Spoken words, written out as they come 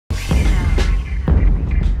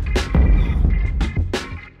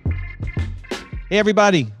Hey,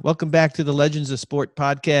 everybody. Welcome back to the Legends of Sport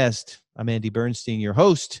podcast. I'm Andy Bernstein, your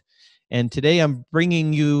host. And today I'm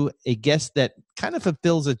bringing you a guest that kind of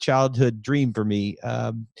fulfills a childhood dream for me.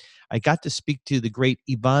 I got to speak to the great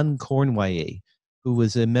Yvan Cournoyer, who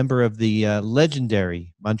was a member of the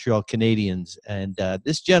legendary Montreal Canadiens. And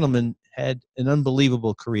this gentleman had an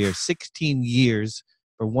unbelievable career, 16 years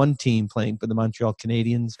for one team playing for the Montreal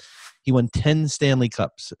Canadiens. He won 10 Stanley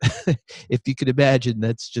Cups. If you could imagine,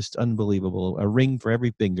 that's just unbelievable. A ring for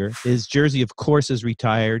every finger. His jersey, of course, is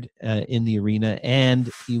retired in the arena,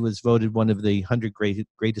 and he was voted one of the 100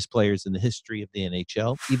 greatest players in the history of the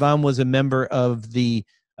NHL. Yvan was a member of the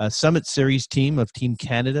Summit Series team of Team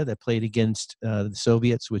Canada that played against the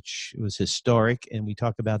Soviets, which was historic, and we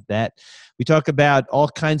talk about that. We talk about all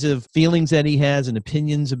kinds of feelings that he has and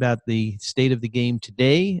opinions about the state of the game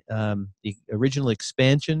today, the original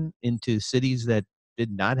expansion into cities that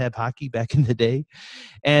did not have hockey back in the day,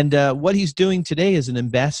 and what he's doing today as an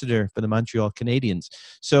ambassador for the Montreal Canadiens.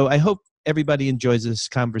 So I hope everybody enjoys this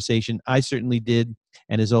conversation. I certainly did.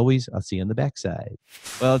 And as always, I'll see you on the backside.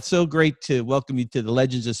 Well, it's so great to welcome you to the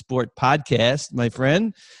Legends of Sport podcast, my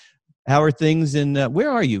friend. How are things in,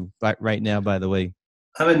 where are you right now, by the way?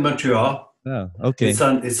 I'm in Montreal. Oh, okay.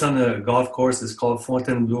 It's on a golf course. It's called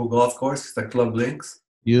Fontainebleau Golf Course. It's the Club Links.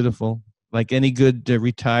 Beautiful. Like any good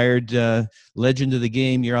retired legend of the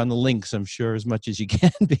game, you're on the links, I'm sure, as much as you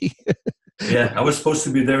can be. Yeah, I was supposed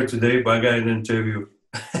to be there today, but I got an interview.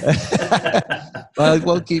 Well, it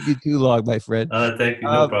won't keep you too long, my friend. Thank you,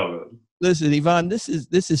 no problem. Listen, Yvan, this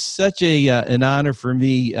is such an honor for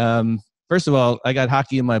me. First of all, I got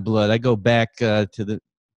hockey in my blood. I go back to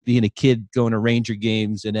being a kid going to Ranger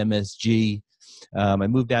games at MSG. I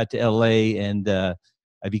moved out to LA, and I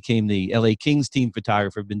became the LA Kings team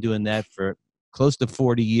photographer. I've been doing that for close to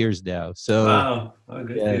 40 years now. So, Wow,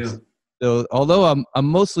 good for you. So although I'm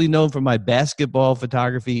mostly known for my basketball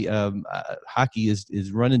photography, hockey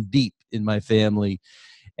is running deep in my family.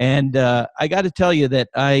 And I got to tell you that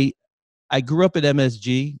I grew up at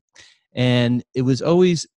MSG, and it was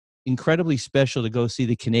always incredibly special to go see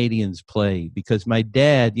the Canadiens play because my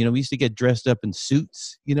dad, we used to get dressed up in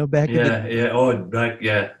suits, back in the day.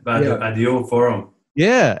 At the old Forum.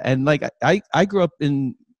 Yeah, and like I grew up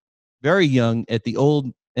very young at the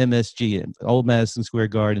old MSG, old Madison Square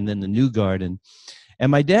Garden, and then the new Garden. And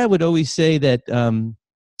my dad would always say that,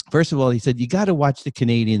 first of all, he said, you got to watch the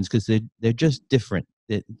Canadiens because they're just different.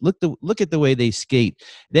 Look at the way they skate.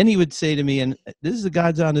 Then he would say to me, and this is the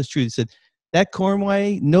God's honest truth, he said, that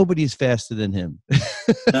Cournoyer, nobody's faster than him.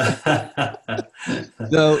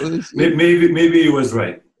 So maybe he was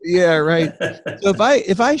right. Yeah, right. So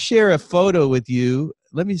if I share a photo with you,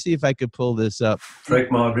 let me see if I could pull this up. Frank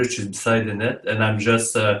Modrich is beside the net, and I'm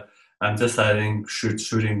just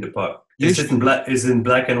shooting the puck. Is it in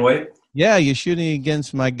black and white? Yeah, you're shooting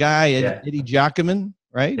against my guy, Eddie Giacomin,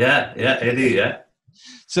 right? Yeah, Eddie, yeah.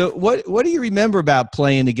 So what do you remember about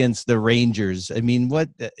playing against the Rangers? I mean, what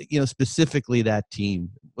specifically that team?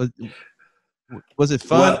 Was it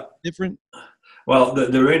fun, different? Well,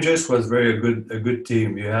 the Rangers was a good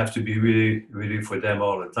team. You have to be really, really for them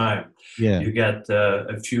all the time. Yeah. You got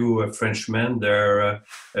a few Frenchmen there,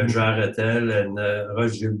 Jean Rattel and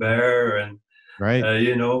Roger Gilbert, and right.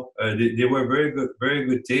 They were very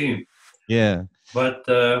good team. Yeah. But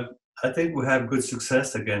I think we have good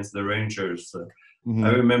success against the Rangers. I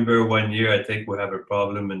remember one year I think we have a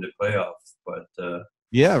problem in the playoffs, but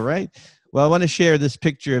yeah, right. Well, I want to share this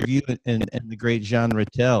picture of you and the great Jean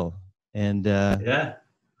Rattel. And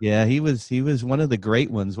he was one of the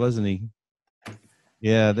great ones, wasn't he?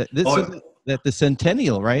 Yeah, at the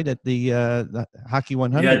Centennial, right? At the Hockey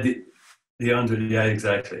 100. Yeah, the 100. Yeah,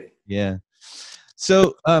 exactly. Yeah.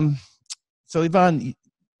 So Yvan,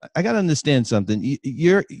 I got to understand something.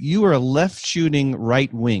 You were a left shooting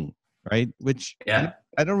right wing, right? Which I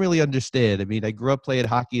don't really understand. I mean, I grew up playing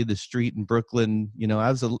hockey in the street in Brooklyn.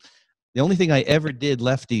 The only thing I ever did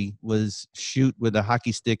lefty was shoot with a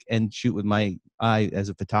hockey stick and shoot with my eye as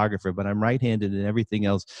a photographer, but I'm right-handed and everything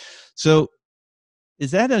else. So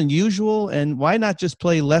is that unusual? And why not just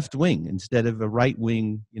play left wing instead of a right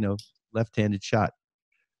wing, left-handed shot?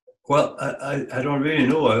 Well, I don't really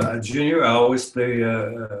know. Junior, I always play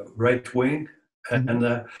right wing,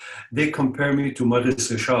 and they compare me to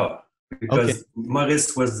Maurice Richard because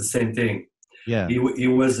Maurice was the same thing. Yeah, he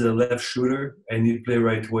was a left shooter and he played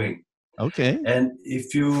right wing. Okay. And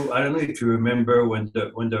I don't know if you remember when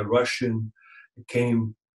the Russian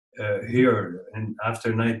came here and after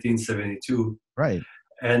 1972, right?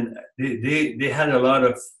 And they had a lot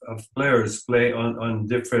of players play on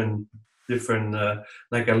different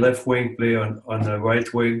like a left wing play on the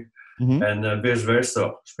right wing, and vice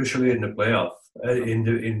versa, especially in the playoff. in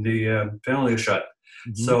the penalty shot.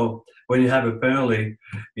 Mm-hmm. So when you have a penalty,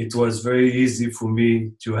 it was very easy for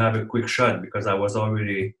me to have a quick shot because I was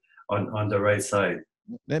already on the right side.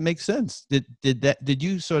 That makes sense. Did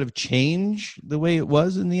you sort of change the way it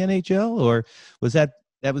was in the NHL, or was that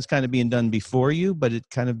was kind of being done before you, but it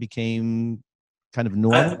kind of became kind of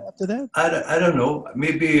normal after that? I don't know.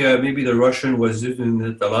 Maybe the Russian was using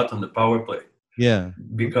it a lot on the power play. Yeah,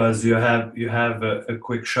 because you have a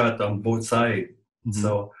quick shot on both sides. mm-hmm.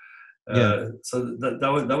 So Yeah, so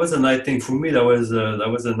that was a nice thing for me. That was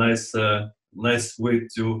a nice way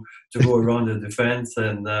to go around the defense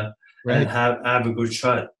and right. have a good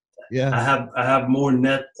shot. Yeah, I have more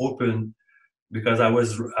net open because I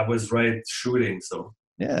was right shooting. So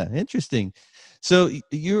yeah, interesting. So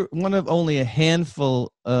you're one of only a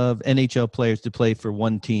handful of NHL players to play for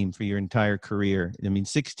one team for your entire career. I mean,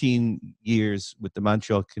 16 years with the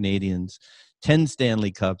Montreal Canadiens, 10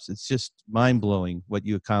 Stanley Cups. It's just mind-blowing what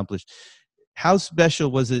you accomplished. How special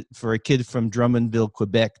was it for a kid from Drummondville,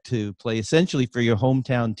 Quebec, to play essentially for your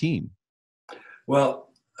hometown team? well,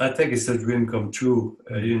 I think it's a dream come true.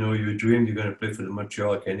 You dream you're going to play for the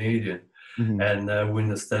Montreal Canadiens Mm-hmm. and win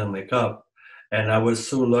the Stanley Cup. And I was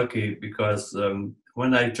so lucky because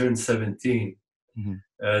when I turned 17,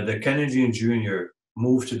 Mm-hmm. the Canadian junior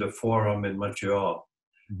moved to the Forum in Montreal.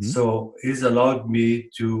 Mm-hmm. So he's allowed me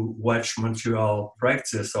to watch Montreal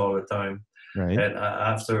practice all the time. Right. And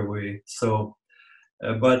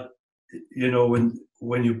but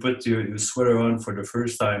when you put your sweater on for the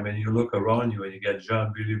first time and you look around you and you get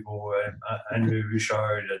Jean Béliveau and Henry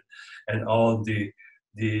Richard and all the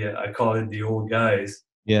I call it the old guys.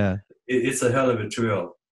 Yeah. It's a hell of a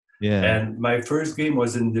thrill. Yeah. And my first game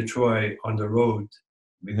was in Detroit on the road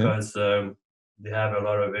because they have a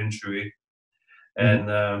lot of injury.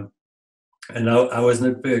 And I was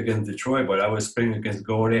not playing against Detroit, but I was playing against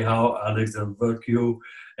Gordie Howe, Alexander Volkio,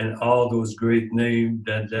 and all those great names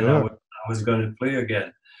that Sure. I was going to play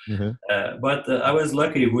again. Mm-hmm. But I was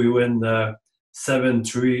lucky. We win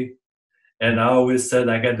 7-3, and I always said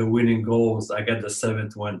I got the winning goals. I got the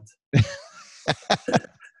 7th one.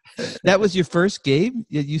 That was your first game?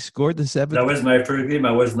 You scored the 7th? That was my first game.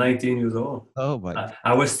 I was 19 years old. Oh, my.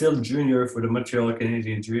 I was still junior for the Montreal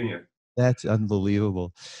Canadiens junior. That's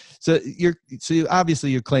unbelievable. So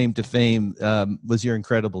obviously your claim to fame was your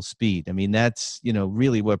incredible speed. I mean, that's,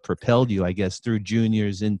 really what propelled you, I guess, through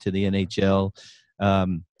juniors into the NHL.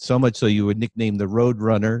 So much so you were nicknamed the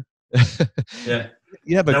Roadrunner. Yeah.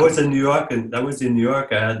 Yeah, but that was in New York, and that was in New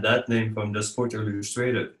York. I had that name from the Sport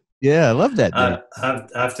Illustrated. Yeah, I love that name.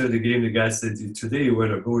 After the game, the guy said, "Today you were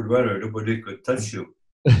the Roadrunner. Nobody could touch you."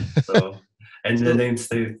 And the name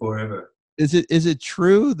stayed forever. Is it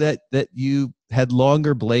true that you had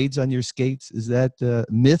longer blades on your skates? Is that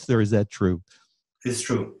myth or is that true? It's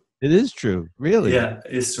true. It is true. Really? Yeah,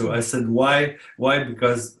 it's true. I said, why? Why?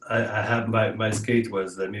 Because I have my skate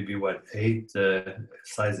was maybe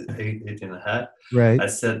size 8.5. Right. I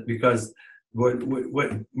said, because what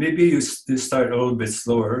maybe you start a little bit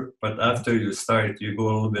slower, but after you start, you go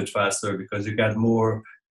a little bit faster because you got more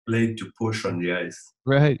blade to push on the ice.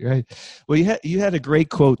 Right. Well, you had a great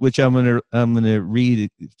quote, which I'm gonna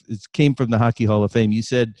read. It came from the Hockey Hall of Fame. You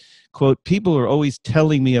said, "Quote: People are always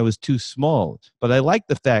telling me I was too small, but I like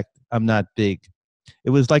the fact I'm not big. It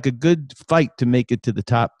was like a good fight to make it to the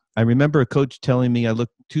top. I remember a coach telling me I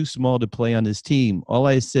looked too small to play on his team. All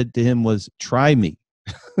I said to him was, try me.'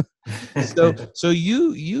 So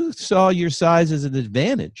you saw your size as an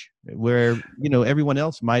advantage, where everyone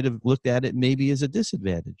else might have looked at it maybe as a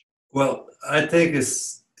disadvantage. Well, I think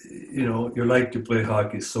it's you like to play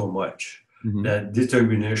hockey so much that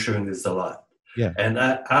determination is a lot. Yeah. And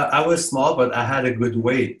I was small, but I had a good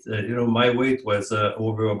weight. My weight was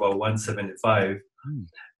over about 175,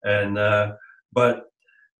 and but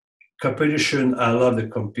competition, I love to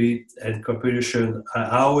compete, and competition,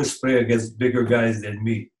 I always play against bigger guys than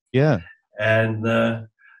me. Yeah. And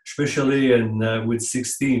especially with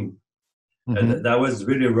 16, that was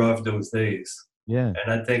really rough those days. Yeah.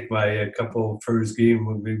 And I think my couple first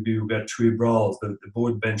game, maybe we got 3 brawls, the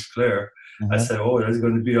both bench clear. I said, "Oh, that's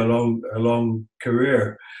going to be a long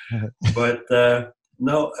career." But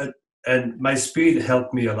no, and my speed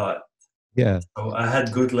helped me a lot. Yeah. So I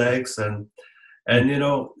had good legs and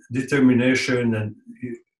determination, and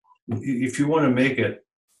if you want to make it,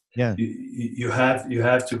 yeah, you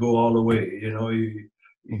have to go all the way.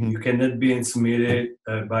 You cannot be intimidated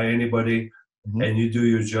by anybody. And you do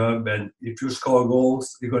your job, and if you score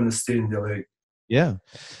goals, you're going to stay in the league. Yeah.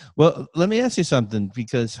 Well, let me ask you something,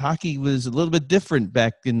 because hockey was a little bit different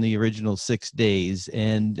back in the original 6 days,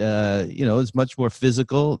 and it was much more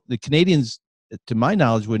physical. The Canadiens to my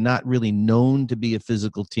knowledge, were not really known to be a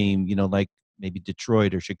physical team, like maybe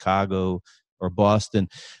Detroit or Chicago or Boston.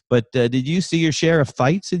 But did you see your share of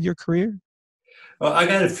fights in your career? Well, I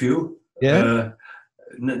got a few. Yeah.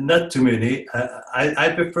 Not too many. I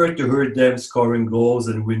prefer to hear them scoring goals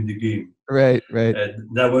and win the game. Right.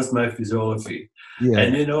 That was my physiology. Yeah.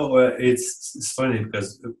 And it's funny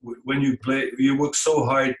because when you play, you work so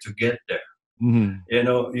hard to get there.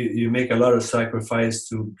 Mm-hmm. You make a lot of sacrifice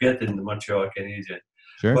to get in the Montreal Canadiens.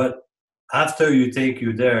 Sure. But after you think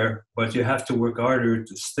you're there, but you have to work harder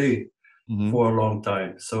to stay for a long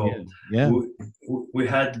time. So we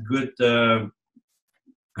had good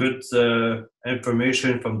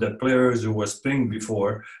information from the players who was playing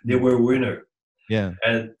before. They were winner. Yeah.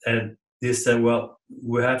 And they said, well,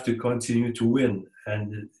 we have to continue to win.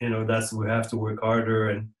 And, we have to work harder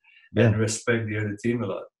and respect the other team a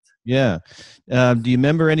lot. Yeah. Do you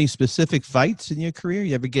remember any specific fights in your career?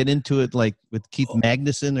 You ever get into it like with Keith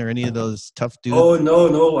Magnuson or any of those tough dudes? Oh,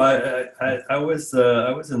 no. I was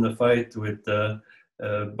in the fight with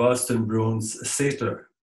Boston Bruins Saitler.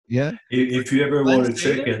 Yeah. If you ever want to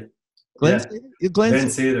check it. Glenn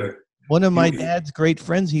Saitler. One of my dad's great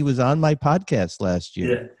friends. He was on my podcast last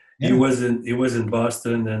year. Yeah. He was in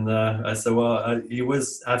Boston, and I said, well, he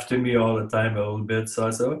was after me all the time a little bit. So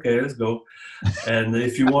I said, okay, let's go. And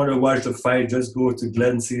if you want to watch the fight, just go to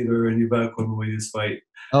Glenn Cedar and Yvan Cournoyer's fight.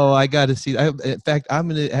 Oh, I got to see. In fact, I'm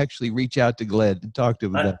going to actually reach out to Glenn and talk to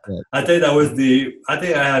him about that. I think I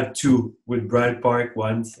think I had two with Brad Park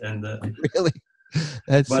once, and really,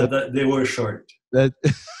 they were short. They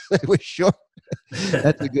were short.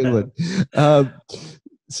 That's a good one.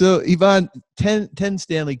 So, Yvan, 10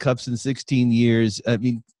 Stanley Cups in 16 years. I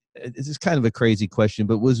mean, this is kind of a crazy question,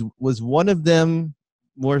 but was one of them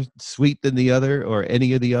more sweet than the other, or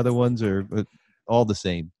any of the other ones, or all the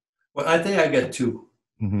same? Well, I think I got two.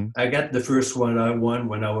 Mm-hmm. I got the first one I won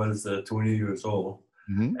when I was 20 years old,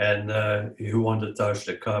 and he wanted to touch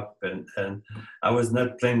the cup, and I was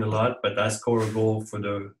not playing a lot, but I scored a goal for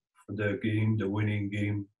the game, the winning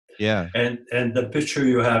game. Yeah. And the picture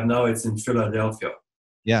you have now, it's in Philadelphia.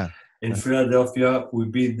 Yeah. In Philadelphia, we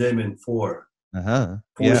beat them in four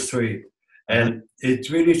straight. And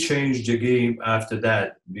it really changed the game after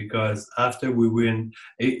that, because after we win,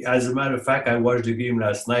 as a matter of fact, I watched the game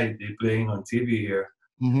last night. They're playing on TV here.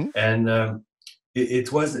 Mm-hmm. And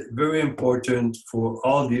it was very important for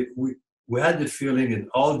we had the feeling that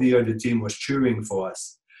all the other team was cheering for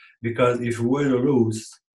us, because if we were to lose,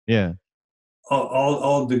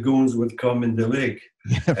 all the goons would come in the league,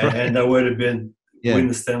 and that would have been win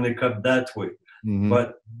the Stanley Cup that way. Mm-hmm.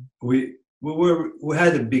 But we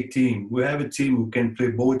had a big team. We have a team who can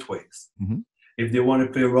play both ways. Mm-hmm. If they want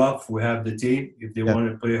to play rough, we have the team. If they want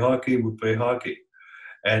to play hockey, we play hockey.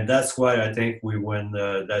 And that's why I think we won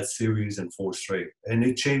that series in 4 straight. And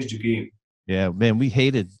it changed the game. Yeah, man, we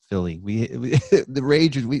hated Philly. We the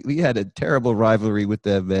Rangers, we had a terrible rivalry with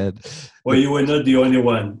them, man. Well, you were not the only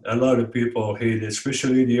one. A lot of people hated,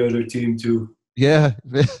 especially the other team too. Yeah,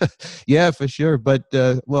 yeah, for sure. But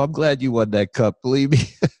well, I'm glad you won that cup. Believe me.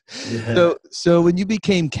 Yeah. So when you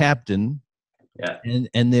became captain,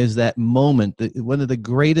 and there's that moment, one of the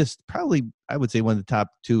greatest, probably I would say one of the top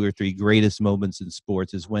 2 or 3 greatest moments in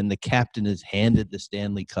sports is when the captain is handed the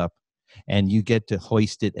Stanley Cup, and you get to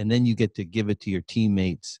hoist it, and then you get to give it to your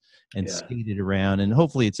teammates and skate it around. And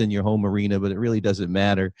hopefully it's in your home arena, but it really doesn't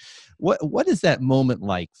matter. What is that moment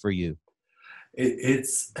like for you?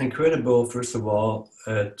 It's incredible, first of all,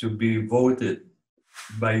 to be voted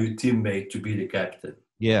by your teammate to be the captain.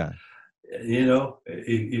 Yeah.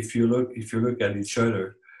 If you look at each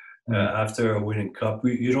other after a winning cup,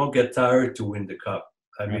 you don't get tired to win the cup.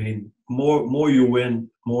 I mean, more you win,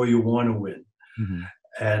 more you want to win. Mm-hmm.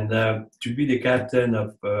 And to be the captain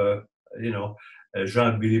of,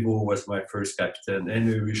 Jean Béliveau was my first captain.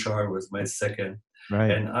 Henry Richard was my second.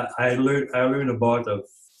 Right. And I learned about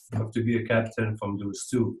to be a captain from those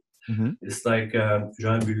two. Mm-hmm. It's like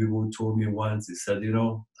Jean Béliveau told me once. He said,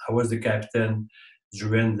 I was the captain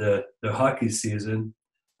during the hockey season,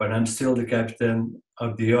 but I'm still the captain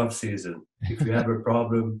of the off season. If you have a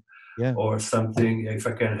problem or something, if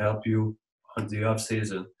I can help you on the off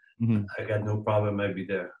season, I got no problem. I'd be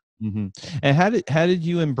there. Mm-hmm. And how did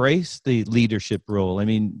you embrace the leadership role? I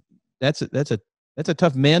mean, that's a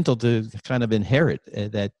tough mantle to kind of inherit.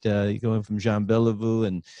 That going from Jean Béliveau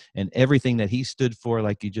and everything that he stood for,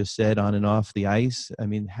 like you just said, on and off the ice. I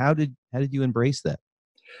mean, how did you embrace that?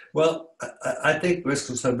 Well, I think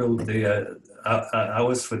responsibility. I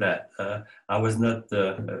was for that. I was not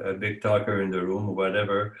a big talker in the room or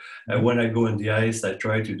whatever. When I go on the ice, I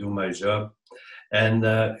try to do my job. And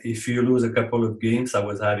if you lose a couple of games, I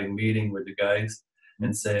was having meeting with the guys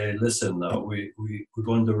and say, listen, we're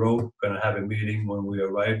on the road, going to have a meeting when we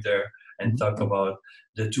arrive there and talk about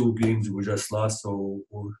the 2 games we just lost. So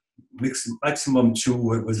maximum 2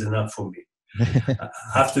 was enough for me.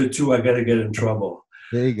 After 2, I got to get in trouble.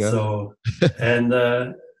 There you go. So, and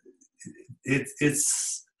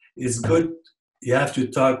it's good. You have to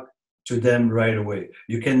talk to them right away.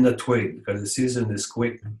 You cannot wait because the season is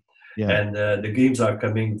quick. Yeah. And the games are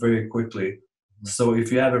coming very quickly. So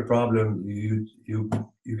if you have a problem, you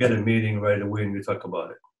get a meeting right away and you talk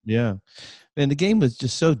about it. Yeah. And the game was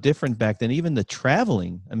just so different back then. Even the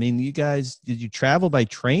traveling. I mean, you guys, did you travel by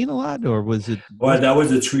train a lot, or was it? Well, that was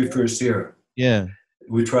the 3 first year. Yeah.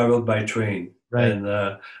 We traveled by train. Right. And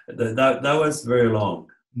that was very long.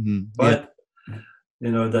 Mm-hmm. But,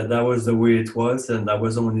 that was the way it was. And I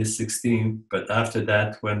was only 16. But after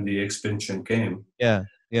that, when the expansion came. Yeah.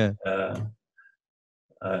 Yeah.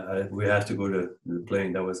 We had to go to the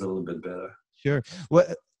plane. That was a little bit better. Sure.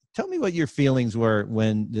 Tell me what your feelings were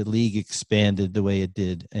when the league expanded the way it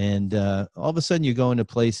did, and all of a sudden you're going to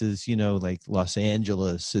places, like Los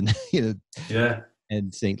Angeles and yeah,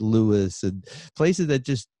 and St. Louis and places that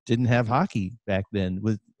just didn't have hockey back then.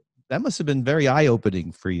 That must have been very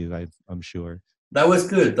eye-opening for you, I'm sure. That was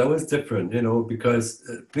good. That was different, because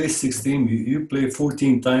play 16, you play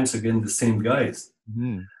 14 times against the same guys.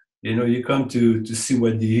 Mm-hmm. You come to see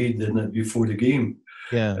what they eat the night before the game.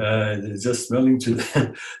 Yeah. Just smelling to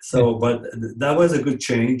them. So, but that was a good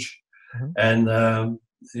change. Mm-hmm. And,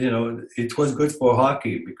 it was good for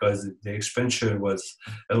hockey because the expansion was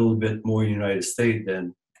a little bit more United States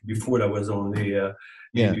than before. That was only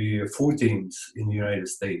maybe 4 teams in the United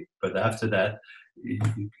States. But after that,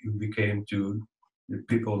 you became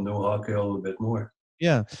people know hockey a little bit more.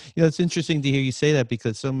 Yeah. It's interesting to hear you say that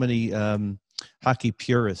because so many hockey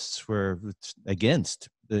purists were against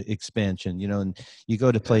the expansion, and you go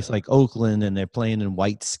to a place like Oakland and they're playing in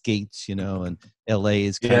white skates, and LA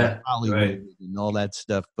is kind of Hollywood and all that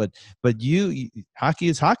stuff. But hockey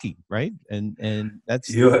is hockey, right? And that's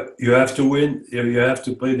you have to win. You have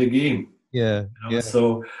to play the game. Yeah.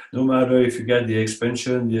 So no matter if you get the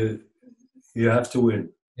expansion, you have to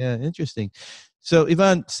win. Yeah, interesting. So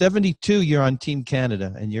Yvan, 72, you're on Team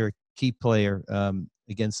Canada and you're a key player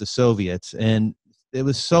against the Soviets, and there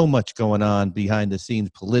was so much going on behind the scenes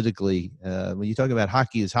politically. When you talk about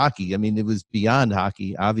hockey is hockey, I mean, it was beyond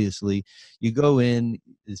hockey, obviously. You go in,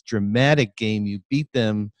 this dramatic game, you beat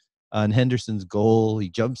them on Henderson's goal. He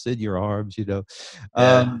jumps in your arms,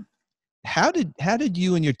 How did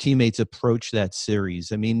you and your teammates approach that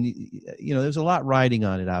series? I mean, there's a lot riding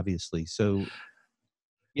on it, obviously. So,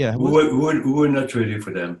 yeah. We were not ready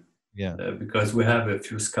for them. Yeah. Because we have a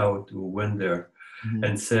few scouts who went there. Mm-hmm.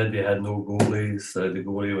 And said they had no goalies. The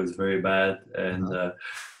goalie was very bad, and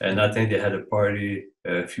I think they had a party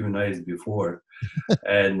a few nights before,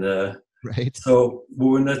 and right. So we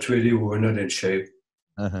were not ready. We were not in shape,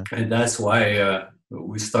 and that's why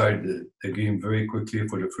we started the game very quickly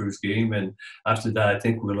for the first game, and after that, I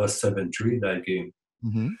think we lost 7-3 that game.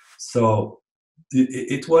 Mm-hmm. So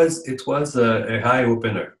it was a high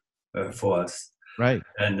opener for us, right?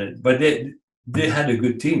 And but they had a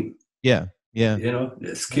good team. Yeah. Yeah.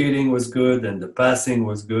 The skating was good and the passing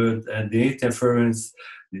was good and the interference,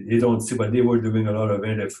 they don't see, but they were doing a lot of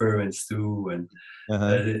interference too. And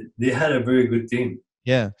they had a very good team.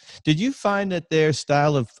 Yeah. Did you find that their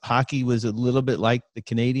style of hockey was a little bit like the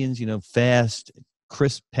Canadiens, fast,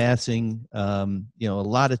 crisp passing, a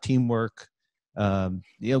lot of teamwork,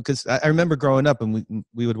 because I remember growing up and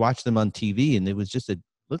we would watch them on TV and it was just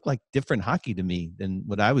looked like different hockey to me than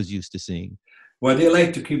what I was used to seeing. Well, they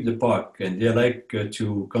like to keep the puck, and they like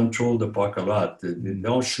to control the puck a lot. They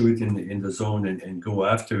don't shoot in the zone and go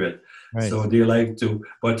after it. Right. So they like to.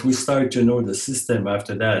 But we start to know the system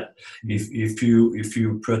after that. If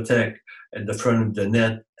you protect at the front of the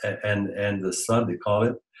net and the slot, they call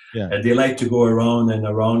it. Yeah. And they like to go around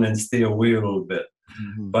and stay away a little bit.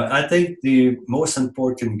 Mm-hmm. But I think the most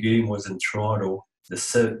important game was in Toronto.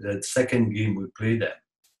 The second game we played at.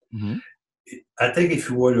 Mm-hmm. I think if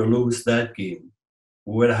we were to lose that game,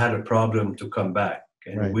 we would have had a problem to come back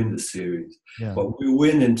and win the series. Yeah. But we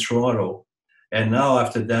win in Toronto, and now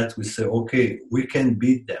after that we say, okay, we can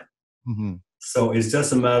beat them. Mm-hmm. So it's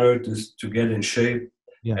just a matter to get in shape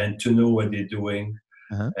and to know what they're doing.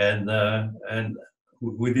 And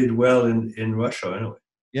we did well in Russia anyway.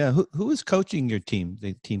 Yeah. Who was coaching your team,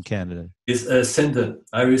 the Team Canada? It's Sinden,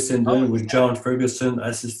 Irish Oh, Sinden with John Ferguson,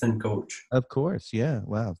 assistant coach. of course. Yeah.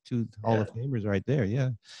 Wow. Two Hall Yeah. of Famers right there.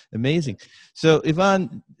 Yeah. Amazing. So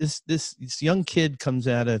Yvan, this young kid comes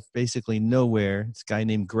out of basically nowhere. This guy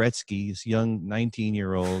named Gretzky, this young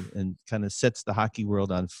 19-year-old, and kind of sets the hockey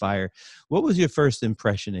world on fire. What was your first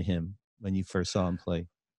impression of him when you first saw him play?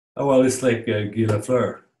 Oh, well, it's like Guy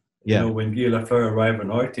Lafleur. You Yeah. know, when Guy Lafleur arrived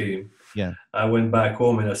on our team, Yeah. I went back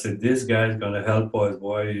home and I said, "This guy's going to help us,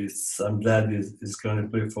 boy. I'm glad he's going to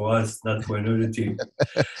play for us, not for another team."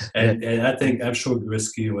 Yeah. And I'm sure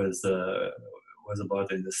Gretzky was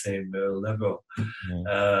about in the same level.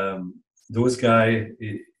 Yeah. Those guys,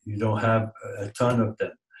 you don't have a ton of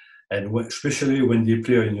them, and especially when they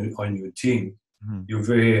play on your team, Mhm. you're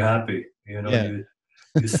very happy. You know, Yeah.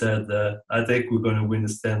 you said, "I think we're going to win the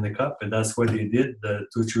Stanley Cup," and that's what he did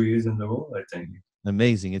 2-3 years in a row, I think.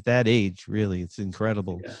 Amazing at that age, really. It's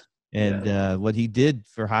incredible. Yeah. And what he did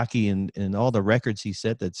for hockey and all the records he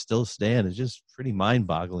set that still stand is just pretty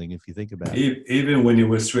mind-boggling if you think about it. Even when he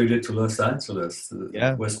was traded to Los Angeles,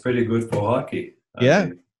 Yeah. was pretty good for hockey. I Yeah.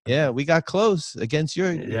 mean, Yeah, we got close against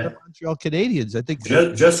your yeah, Montreal Canadiens.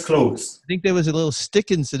 just close, I think there was a little stick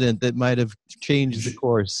incident that might have changed the J-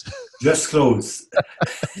 course. just close.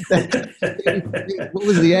 What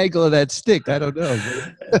was the angle of that stick? I don't know.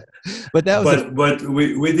 But that was But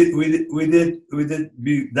we did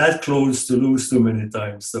be that close to lose too many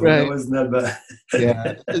times, so that right. was not bad.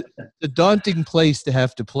 Yeah, it's a daunting place to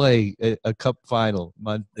have to play a cup final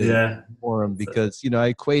Yeah, for him because I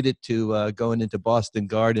equate it to going into Boston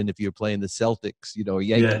Garden if you're playing the Celtics, or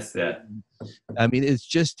Yankees. yes, yeah, I mean, it's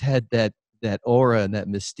just had that aura and that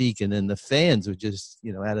mystique, and then the fans were just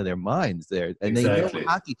out of their minds there, and they know exactly.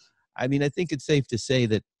 hockey. I mean, I think it's safe to say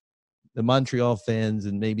that the Montreal fans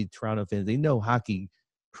and maybe Toronto fans, they know hockey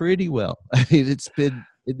pretty well. I mean, it's been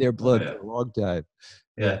in their Oh, blood yeah. for a long time.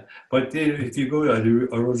 Yeah, but if you go to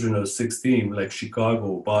the original 16, like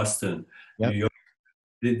Chicago, Boston, New Yep. York,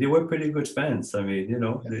 they were pretty good fans. I mean,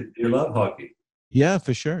 they love hockey. Yeah,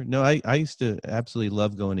 for sure. No, I used to absolutely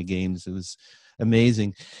love going to games. It was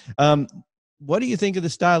amazing. What do you think of the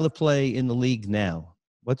style of play in the league now?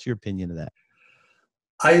 What's your opinion of that?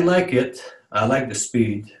 I like it. I like the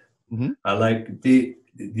speed. Mm-hmm. I like the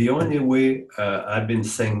only way I've been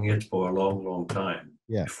saying it for a long, long time.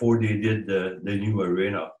 Yeah. Before they did the new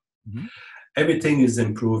arena, Mm-hmm. everything is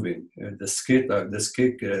improving. The skate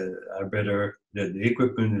are better. The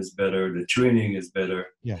equipment is better. The training is better.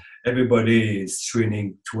 Yeah. Everybody is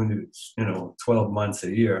training 12 months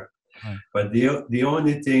a year. Right. But the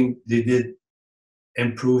only thing they did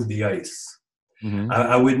improve the ice. Mm-hmm.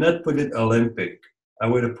 I would not put it Olympic. I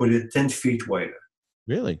would have put it 10 feet wider.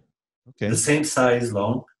 Really? Okay. The same size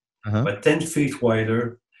long, but 10 feet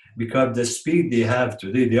wider because the speed they have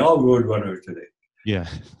today, they all Roadrunner today. Yeah.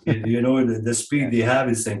 The speed they have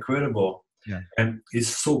is incredible. Yeah. And it's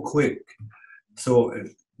so quick. So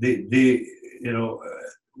they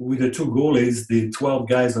with the two goalies, the 12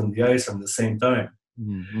 guys on the ice at the same time.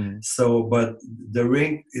 Mm-hmm. So, but the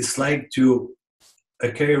rink is like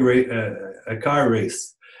a car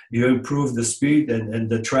race. You improve the speed and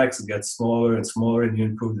the tracks get smaller and smaller and you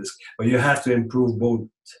improve this. But you have to improve both.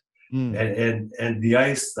 And the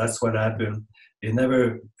ice, that's what happened. They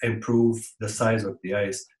never improve the size of the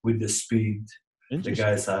ice with the speed the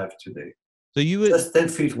guys have today. So you would just 10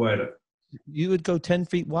 feet wider. You would go 10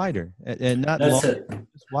 feet wider and not that's longer, it.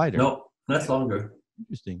 just wider. No, not longer.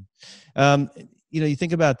 Interesting. You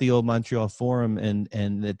think about the old Montreal Forum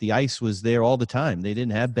and that the ice was there all the time. They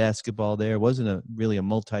didn't have basketball there. It wasn't really a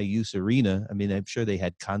multi-use arena. I mean, I'm sure they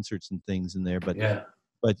had concerts and things in there, but yeah.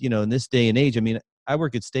 But in this day and age, I mean, I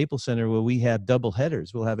work at Staples Center where we have double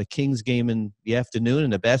headers. We'll have a Kings game in the afternoon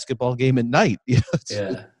and a basketball game at night. It's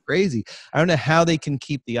crazy. I don't know how they can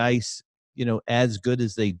keep the ice, as good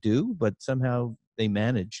as they do, but somehow they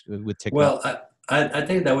manage with technology. Well, I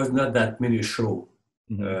think there was not that many shows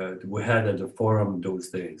we had at the Forum those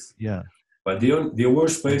days. Yeah. But the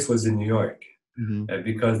worst place was in New York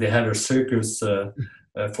because they had a circus for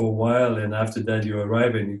a while, and after that you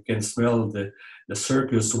arrive and you can smell the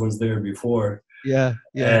circus was there before. Yeah.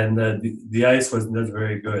 And the ice was not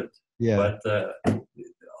very good. Yeah. But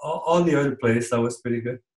all the other place, that was pretty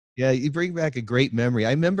good. Yeah, you bring back a great memory.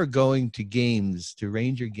 I remember going to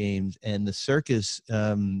Ranger games, and the circus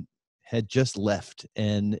had just left,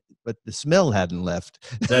 but the smell hadn't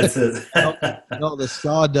left. That's it. all the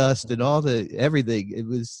sawdust and all the everything. It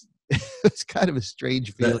was kind of a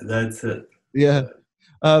strange feeling. That's it. Yeah.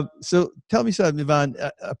 So tell me something, Yvan.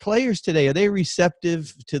 Players today, are they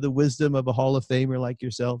receptive to the wisdom of a Hall of Famer like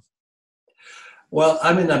yourself? Well,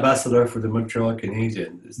 I'm an ambassador for the Montreal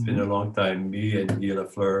Canadiens. It's been Mhm. a long time. Me and Guy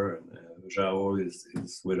Lafleur and Jean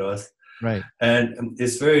is with us. Right. And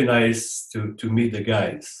it's very nice to meet the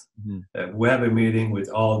guys. Mhm. We have a meeting with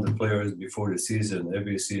all the players before the season,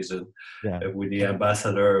 every season, Yeah. with the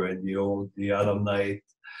ambassador and the alumni,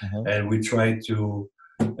 Uh-huh. and we try to,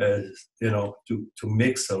 to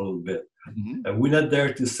mix a little bit. Mhm. We're not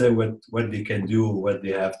there to say what they can do, what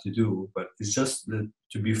they have to do, but it's just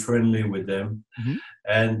to be friendly with them Mhm.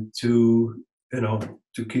 and to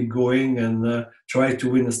keep going and try to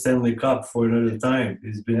win a Stanley Cup for another time.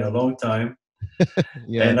 It's been Yeah. a long time.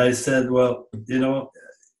 Yeah. And I said, well,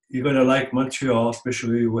 you're going to like Montreal,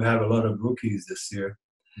 especially we have a lot of rookies this year.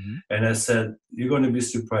 Mhm. And I said, you're going to be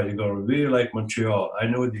surprised. You're going to really like Montreal. I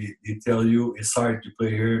know they tell you it's hard to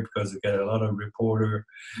play here because you got a lot of reporter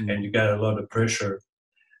Mhm. and you got a lot of pressure.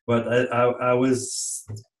 But I was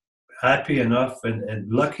happy enough and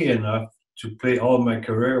lucky enough to play all my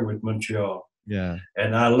career with Montreal. Yeah.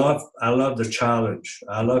 And I love the challenge.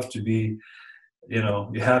 I love to be,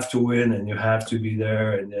 you have to win and you have to be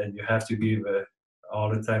there and you have to give all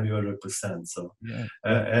the time you 100%. So, Yeah.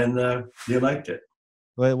 and they liked it.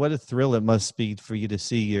 Well, what a thrill it must be for you to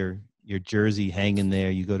see your jersey hanging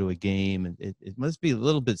there. You go to a game, and it must be a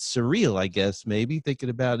little bit surreal, I guess, maybe thinking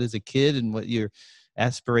about as a kid and what your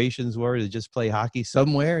aspirations were to just play hockey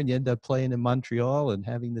somewhere, and you end up playing in Montreal and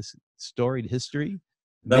having this storied history.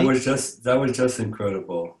 That Maybe, was just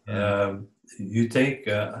incredible. yeah, You think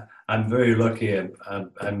I'm very lucky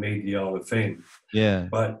I made the Hall of Fame, yeah.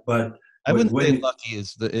 but I wouldn't say when lucky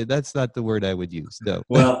is that's not the word I would use. No,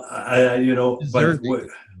 well but deserving.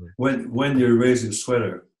 when you raise your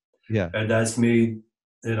sweater, Yeah, and that's me,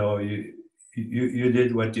 you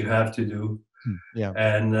did what you have to do. yeah.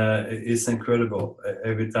 And it's incredible.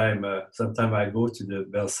 Every time, sometimes I go to the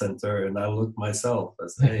Bell Center and I look myself. I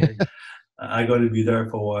say, hey, I got to be there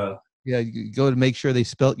for a while. Yeah, you go to make sure they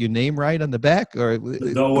spelt your name right on the back, or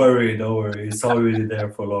Don't worry, don't worry. It's already there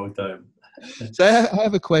for a long time. so I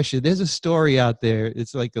have a question. There's a story out there.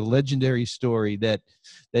 It's like a legendary story that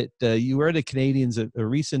you were at a Canadiens a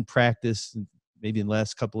recent practice, maybe in the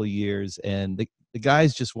last couple of years, and the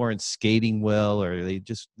guys just weren't skating well, or the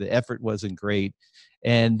effort wasn't great,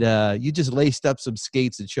 and you just laced up some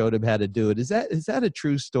skates and showed them how to do it. Is that a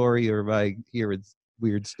true story, or am I hearing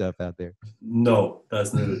weird stuff out there? No,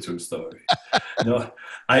 that's not a true story. No,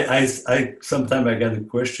 I sometimes I get a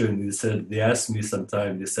question. They asked me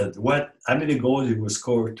sometime. They said, how many goals you would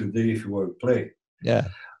score today if you were to play? Yeah.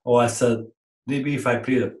 Oh, I said, maybe if I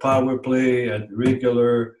played a power play at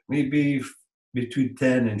regular, maybe between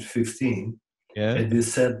 10 and 15. Yeah. And they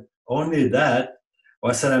said, only that? Well,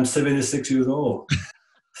 I said, I'm 76 years old.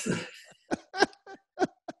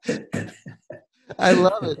 I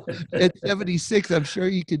love it. At 76, I'm sure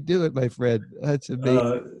you could do it, my friend. That's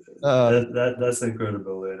amazing. That's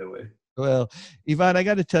incredible, anyway. Well, Yvan, I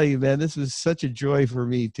got to tell you, man, this was such a joy for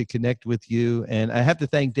me to connect with you. And I have to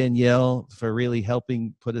thank Danielle for really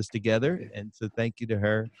helping put us together. And so thank you to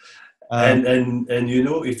her. And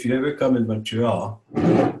if you ever come in Montreal,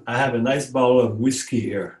 I have a nice bottle of whiskey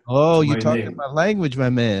here Oh, to you're my talking name. my language, my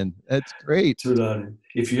man. That's great.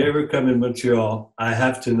 If you ever come in Montreal, I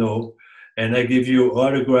have to know. And I give you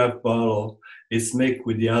autograph bottle. It's made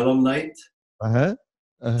with the alumni. Uh-huh.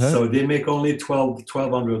 Uh-huh. So they make only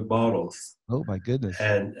 1,200 bottles. Oh, my goodness.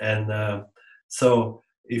 And so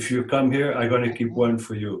if you come here, I'm going to keep one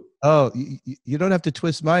for you. Oh, you don't have to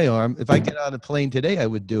twist my arm. If I get on a plane today, I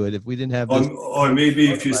would do it if we didn't have this. Or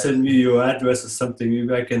maybe if you send me your address or something,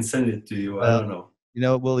 maybe I can send it to you. I don't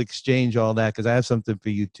know. We'll exchange all that because I have something for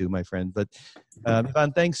you too, my friend. But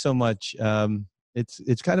Yvan, thanks so much.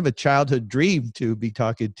 It's kind of a childhood dream to be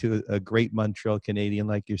talking to a great Montreal Canadian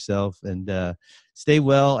like yourself. And stay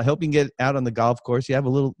well. I hope you can get out on the golf course. You have a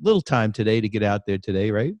little time today to get out there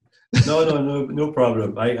today, right? No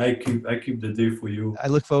problem. I keep the day for you. I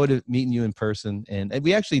look forward to meeting you in person, and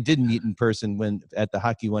we actually did meet in person when at the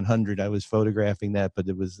Hockey 100. I was photographing that, but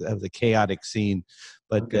that was a chaotic scene.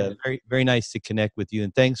 But Okay. very very nice to connect with you,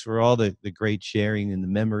 and thanks for all the great sharing and the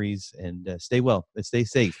memories. And stay well, and stay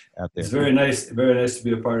safe out there. It's very nice to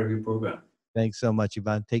be a part of your program. Thanks so much,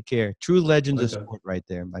 Yvan. Take care. True legends of Okay. sport, right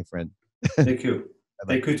there, my friend. Thank you.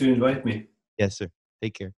 Thank you to invite me. Yes, sir.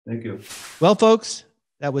 Take care. Thank you. Well, folks,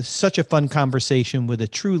 that was such a fun conversation with a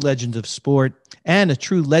true legend of sport and a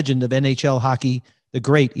true legend of NHL hockey, the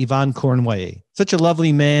great Yvan Cournoyer. Such a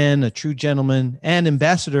lovely man, a true gentleman, and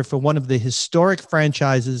ambassador for one of the historic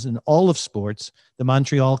franchises in all of sports, the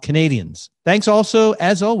Montreal Canadiens. Thanks also,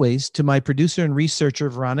 as always, to my producer and researcher,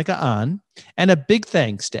 Veronica Ahn, and a big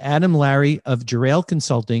thanks to Adam Larry of Jurail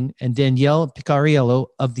Consulting and Danielle Picariello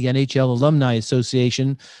of the NHL Alumni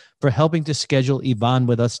Association for helping to schedule Yvan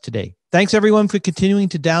with us today. Thanks, everyone, for continuing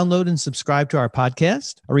to download and subscribe to our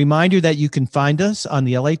podcast. A reminder that you can find us on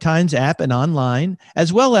the LA Times app and online,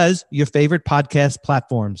 as well as your favorite podcast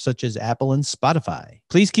platforms, such as Apple and Spotify.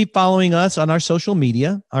 Please keep following us on our social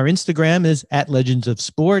media. Our Instagram is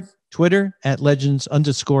 @LegendsOfSport, Twitter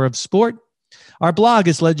 @Legends_of_Sport. Our blog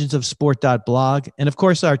is legendsofsport.blog. And, of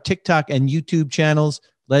course, our TikTok and YouTube channels,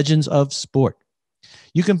 Legends of Sport.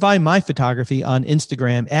 You can find my photography on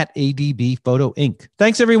Instagram @ADBPhotoInc.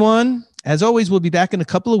 Thanks, everyone. As always, we'll be back in a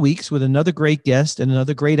couple of weeks with another great guest and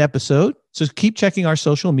another great episode. So keep checking our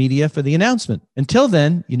social media for the announcement. Until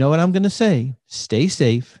then, you know what I'm going to say. Stay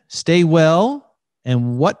safe, stay well,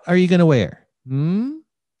 and what are you going to wear?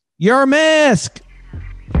 Your mask.